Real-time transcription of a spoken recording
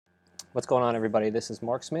What's going on, everybody? This is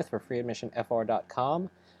Mark Smith for freeadmissionfr.com.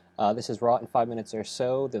 This is Raw in 5 minutes or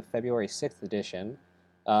so, the February 6th edition.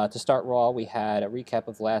 To start Raw, we had a recap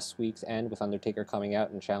of last week's end with Undertaker coming out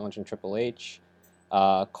and challenging Triple H.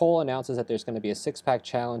 Cole announces that there's going to be a six-pack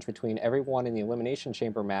challenge between everyone in the Elimination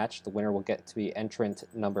Chamber match. The winner will get to be entrant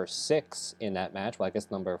number 6 in that match. Well, I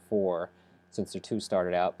guess number 4, since their 2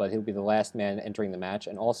 started out. But he'll be the last man entering the match.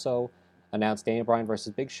 And also announced Daniel Bryan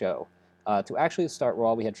versus Big Show. To actually start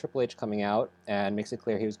Raw, we had Triple H coming out and makes it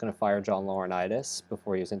clear he was going to fire John Laurinaitis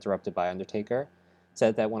before he was interrupted by Undertaker.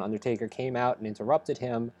 Said that when Undertaker came out and interrupted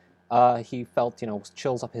him, he felt,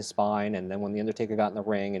 chills up his spine. And then when the Undertaker got in the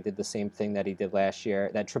ring and did the same thing that he did last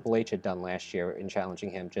year, that Triple H had done last year in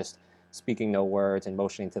challenging him, just speaking no words and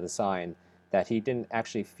motioning to the sign, that he didn't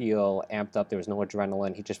actually feel amped up. There was no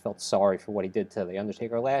adrenaline. He just felt sorry for what he did to the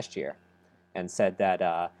Undertaker last year. And said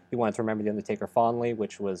that he wanted to remember The Undertaker fondly,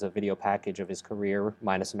 which was a video package of his career,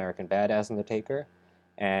 minus American Badass Undertaker,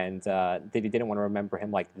 and that he didn't want to remember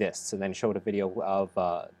him like this, and then showed a video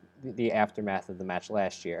of the aftermath of the match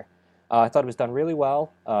last year. I thought it was done really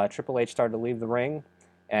well. Triple H started to leave the ring,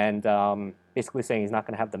 and basically saying he's not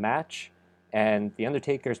going to have the match, and The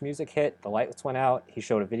Undertaker's music hit, the lights went out, he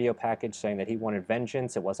showed a video package saying that he wanted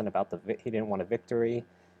vengeance, it wasn't about he didn't want a victory.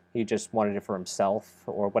 He just wanted it for himself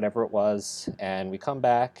or whatever it was. And we come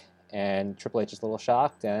back, and Triple H is a little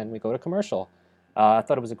shocked, and we go to commercial. I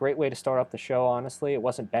thought it was a great way to start off the show, honestly. It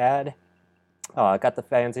wasn't bad. Got the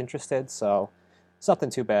fans interested, so it's nothing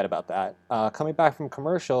too bad about that. Coming back from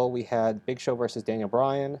commercial, we had Big Show versus Daniel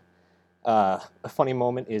Bryan. A funny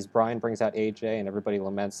moment is Bryan brings out AJ, and everybody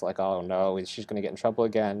laments like, oh no, she's going to get in trouble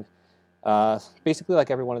again. Basically,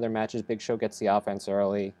 like every one of their matches, Big Show gets the offense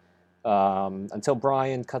early. Until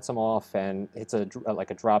Bryan cuts him off and hits a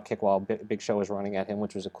drop kick while Big Show is running at him,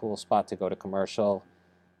 which was a cool spot to go to commercial.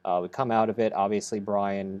 We come out of it. Obviously,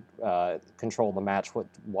 Bryan controlled the match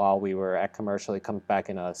while we were at commercial. He comes back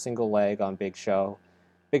in a single leg on Big Show.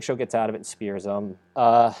 Big Show gets out of it and spears him.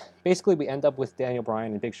 Basically, we end up with Daniel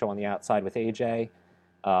Bryan and Big Show on the outside with AJ.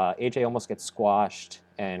 AJ almost gets squashed,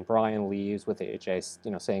 and Bryan leaves with AJ,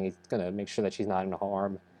 saying he's going to make sure that she's not in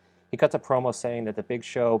harm. He cuts a promo saying that the Big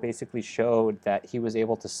Show basically showed that he was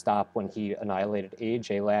able to stop when he annihilated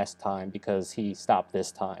AJ last time because he stopped this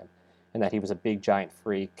time, and that he was a big giant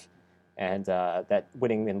freak, and that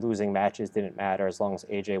winning and losing matches didn't matter as long as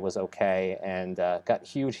AJ was okay, and got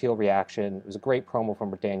huge heel reaction. It was a great promo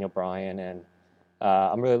from Daniel Bryan, and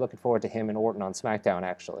I'm really looking forward to him and Orton on SmackDown,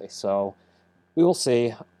 actually. So we will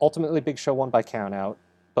see. Ultimately, Big Show won by countout,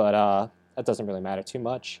 but that doesn't really matter too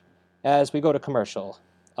much. As we go to commercial.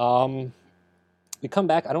 We come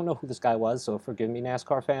back. I don't know who this guy was, so forgive me,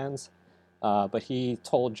 NASCAR fans. But he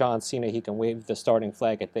told John Cena he can wave the starting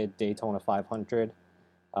flag at the Daytona 500.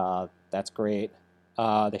 That's great.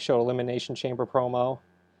 They showed Elimination Chamber promo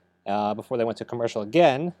before they went to commercial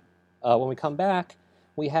again. When we come back,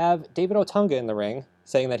 we have David Otunga in the ring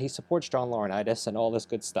saying that he supports John Laurinaitis and all this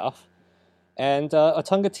good stuff. And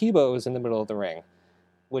Otunga Tebow's in the middle of the ring,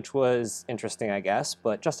 which was interesting, I guess.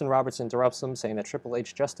 But Justin Roberts interrupts him, saying that Triple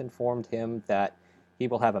H just informed him that he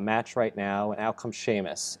will have a match right now, and out comes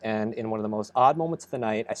Sheamus. And in one of the most odd moments of the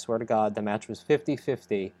night, I swear to God, the match was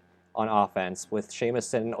 50-50 on offense, with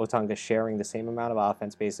Sheamus and Otunga sharing the same amount of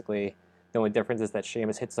offense, basically. The only difference is that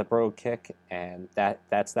Sheamus hits a brogue kick, and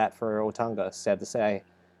that's that for Otunga, sad to say.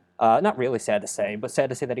 Not really sad to say, but sad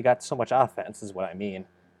to say that he got so much offense is what I mean.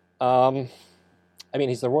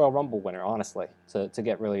 He's the Royal Rumble winner, honestly, to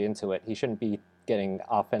get really into it. He shouldn't be getting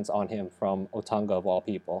offense on him from Otunga, of all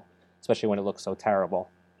people, especially when it looks so terrible.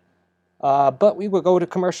 But we will go to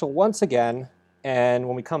commercial once again, and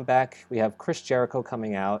when we come back, we have Chris Jericho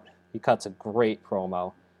coming out. He cuts a great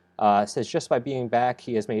promo. Says just by being back,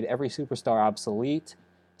 he has made every superstar obsolete.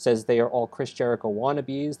 Says they are all Chris Jericho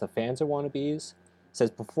wannabes. The fans are wannabes. Says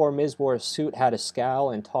before Miz wore a suit, had a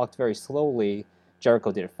scowl, and talked very slowly,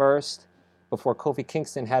 Jericho did it first. Before Kofi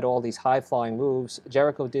Kingston had all these high-flying moves,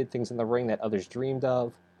 Jericho did things in the ring that others dreamed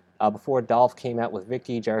of. Before Dolph came out with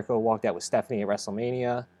Vicky, Jericho walked out with Stephanie at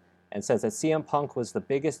WrestleMania, and says that CM Punk was the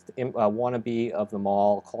biggest wannabe of them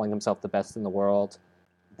all, calling himself the best in the world.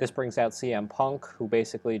 This brings out CM Punk, who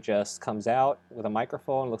basically just comes out with a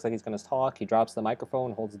microphone, looks like he's going to talk. He drops the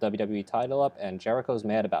microphone, holds the WWE title up, and Jericho's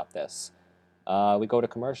mad about this. We go to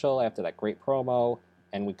commercial after that great promo,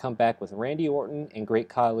 and we come back with Randy Orton and Great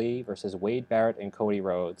Khali versus Wade Barrett and Cody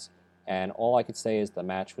Rhodes. And all I could say is the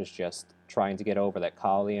match was just trying to get over that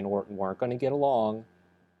Khali and Orton weren't going to get along.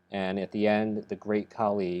 And at the end, the Great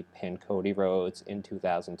Khali pinned Cody Rhodes in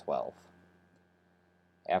 2012.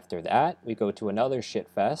 After that, we go to another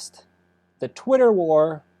shitfest. The Twitter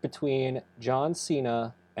war between John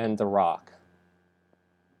Cena and The Rock.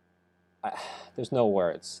 There's no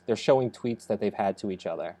words. They're showing tweets that they've had to each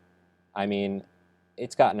other. I mean,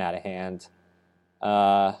 it's gotten out of hand.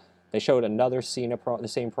 They showed another Cena the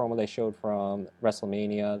same promo they showed from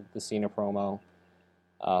WrestleMania, the Cena promo,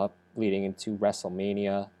 leading into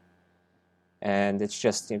WrestleMania. And it's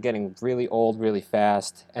just getting really old really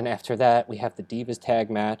fast. And after that, we have the Divas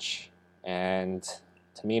tag match, and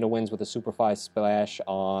Tamina wins with a Superfly splash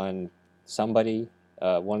on somebody,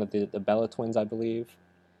 one of the Bella twins, I believe.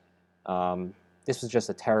 This was just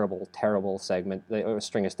a terrible, terrible segment, a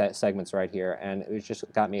string of segments right here, and it just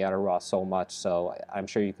got me out of Raw so much, so I'm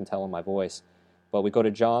sure you can tell in my voice. But we go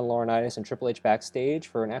to John Laurinaitis and Triple H backstage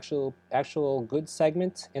for an actual good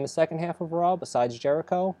segment in the second half of Raw, besides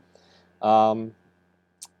Jericho.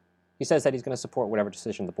 He says that he's going to support whatever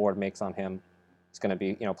decision the board makes on him. He's going to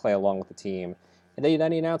be, play along with the team. And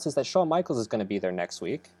then he announces that Shawn Michaels is going to be there next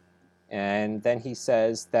week. And then he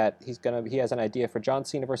says that he has an idea for John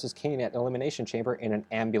Cena versus Kane at Elimination Chamber in an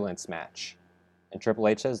ambulance match. And Triple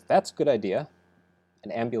H says, that's a good idea.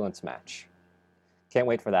 An ambulance match. Can't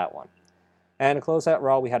wait for that one. And to close out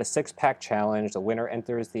Raw, we had a six-pack challenge. The winner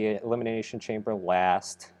enters the Elimination Chamber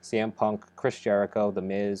last. CM Punk, Chris Jericho, The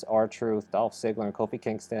Miz, R-Truth, Dolph Ziggler, and Kofi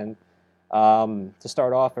Kingston. To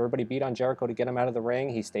start off, everybody beat on Jericho to get him out of the ring.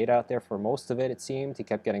 He stayed out there for most of it, it seemed. He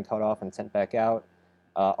kept getting cut off and sent back out.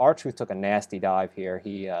 R-Truth took a nasty dive here.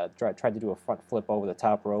 He tried to do a front flip over the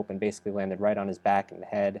top rope and basically landed right on his back and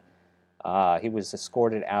head. He was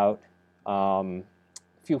escorted out. A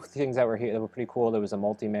few things that were here that were pretty cool. There was a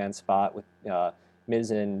multi-man spot with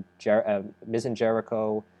Miz and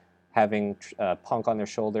Jericho having Punk on their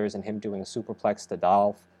shoulders and him doing a superplex to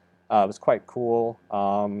Dolph. It was quite cool.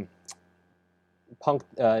 Punk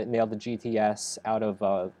nailed the GTS out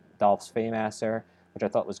of Dolph's Fameasser, which I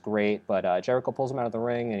thought was great, but Jericho pulls him out of the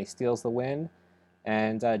ring and he steals the win.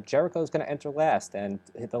 And Jericho's going to enter last, and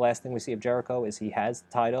the last thing we see of Jericho is he has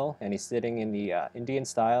the title, and he's sitting in the Indian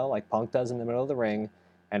style like Punk does in the middle of the ring,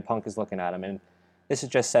 and Punk is looking at him. And this is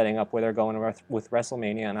just setting up where they're going with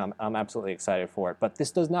WrestleMania, and I'm absolutely excited for it. But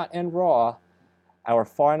this does not end Raw. Our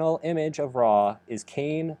final image of Raw is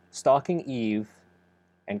Kane stalking Eve,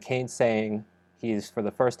 and Kane saying for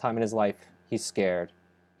the first time in his life, he's scared.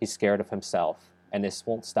 He's scared of himself. And this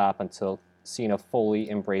won't stop until Cena fully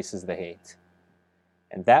embraces the hate.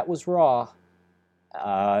 And that was Raw.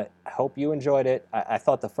 I hope you enjoyed it. I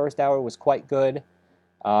thought the first hour was quite good.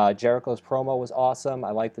 Jericho's promo was awesome.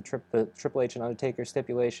 I like the Triple H and Undertaker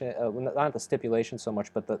stipulation. Not the stipulation so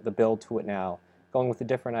much, but the build to it now. Going with a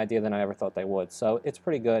different idea than I ever thought they would. So it's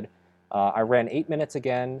pretty good. I ran 8 minutes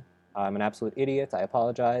again. I'm an absolute idiot. I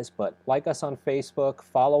apologize. But like us on Facebook.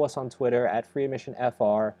 Follow us on Twitter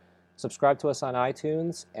 @FreeAdmissionFR. Subscribe to us on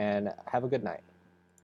iTunes, and have a good night.